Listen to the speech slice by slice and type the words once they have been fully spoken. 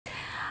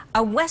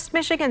A West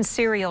Michigan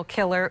serial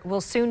killer will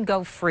soon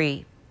go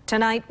free.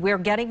 Tonight, we're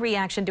getting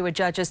reaction to a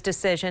judge's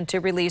decision to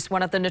release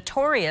one of the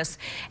notorious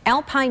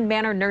Alpine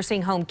Manor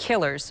nursing home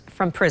killers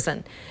from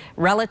prison.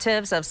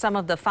 Relatives of some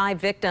of the 5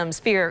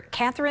 victims fear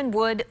Catherine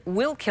Wood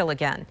will kill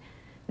again.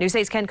 News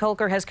 8's Ken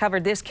Kolker has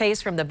covered this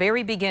case from the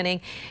very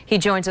beginning. He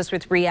joins us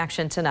with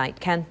reaction tonight.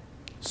 Ken?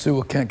 Sue,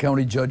 a Kent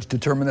County judge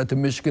determined that the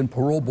Michigan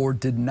Parole Board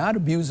did not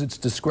abuse its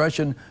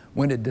discretion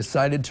when it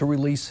decided to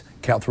release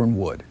Catherine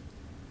Wood.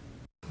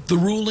 The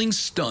ruling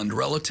stunned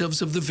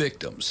relatives of the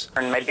victims.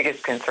 And my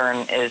biggest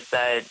concern is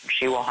that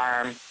she will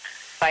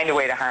find a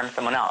way to harm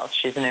someone else.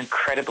 She's an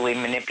incredibly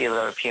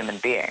manipulative human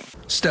being.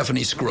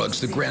 Stephanie Scruggs,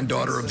 the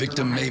granddaughter of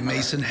victim Mae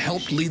Mason,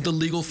 helped lead the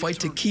legal fight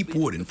to keep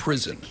Wood in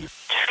prison.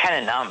 Just kind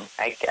of numb.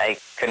 I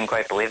couldn't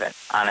quite believe it,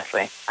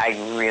 honestly.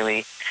 I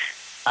really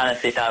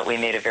honestly thought we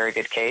made a very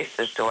good case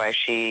as to why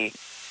she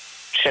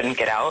shouldn't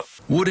get out.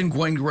 Wood and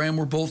Gwen Graham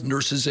were both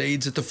nurses'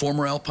 aides at the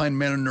former Alpine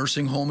Manor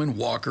nursing home in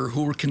Walker,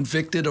 who were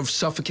convicted of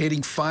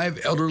suffocating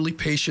 5 elderly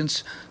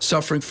patients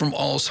suffering from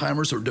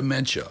Alzheimer's or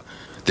dementia.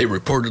 They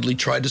reportedly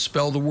tried to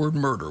spell the word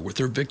murder with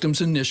their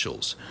victims'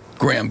 initials.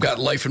 Graham got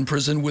life in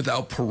prison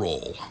without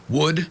parole.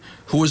 Wood,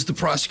 who was the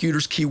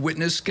prosecutor's key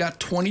witness, got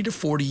 20 to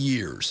 40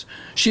 years.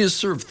 She has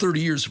served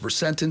 30 years of her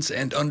sentence,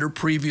 and under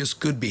previous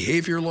good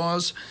behavior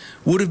laws,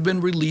 would have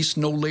been released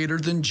no later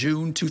than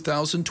June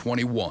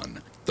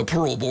 2021. The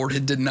parole board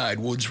had denied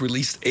Wood's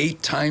release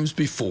 8 times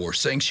before,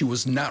 saying she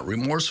was not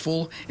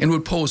remorseful and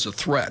would pose a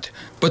threat.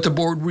 But the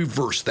board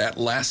reversed that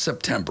last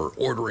September,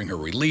 ordering her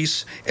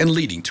release and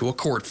leading to a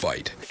court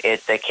fight.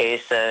 It's a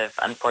case of,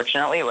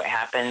 unfortunately, what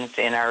happens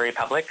in our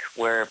republic,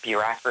 where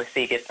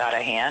bureaucracy gets out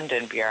of hand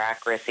and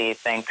bureaucracy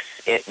thinks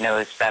it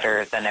knows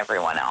better than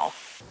everyone else.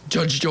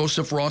 Judge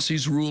Joseph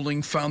Rossi's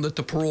ruling found that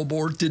the parole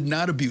board did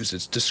not abuse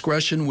its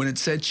discretion when it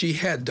said she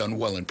had done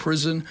well in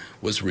prison,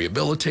 was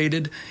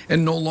rehabilitated,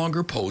 and no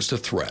longer posed a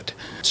threat.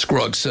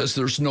 Scruggs says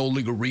there's no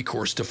legal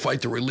recourse to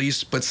fight the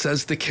release, but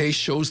says the case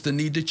shows the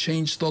need to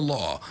change the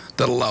law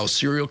that allows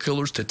serial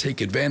killers to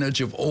take advantage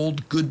of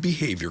old good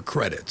behavior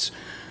credits.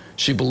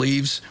 She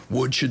believes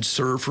Wood should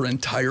serve her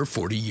entire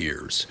 40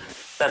 years.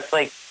 That's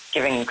like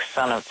giving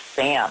Son of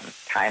Sam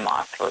time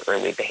off for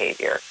early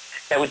behavior.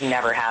 That would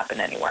never happen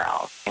anywhere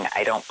else. And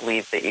I don't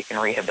believe that you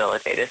can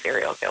rehabilitate a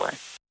serial killer.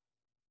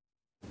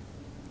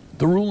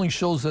 The ruling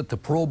shows that the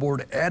parole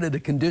board added a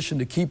condition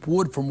to keep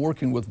Wood from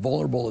working with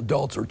vulnerable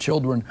adults or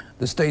children.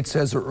 The state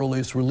says her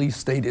earliest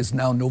release date is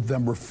now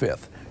November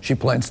 5th. She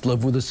plans to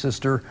live with a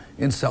sister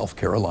in South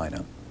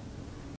Carolina.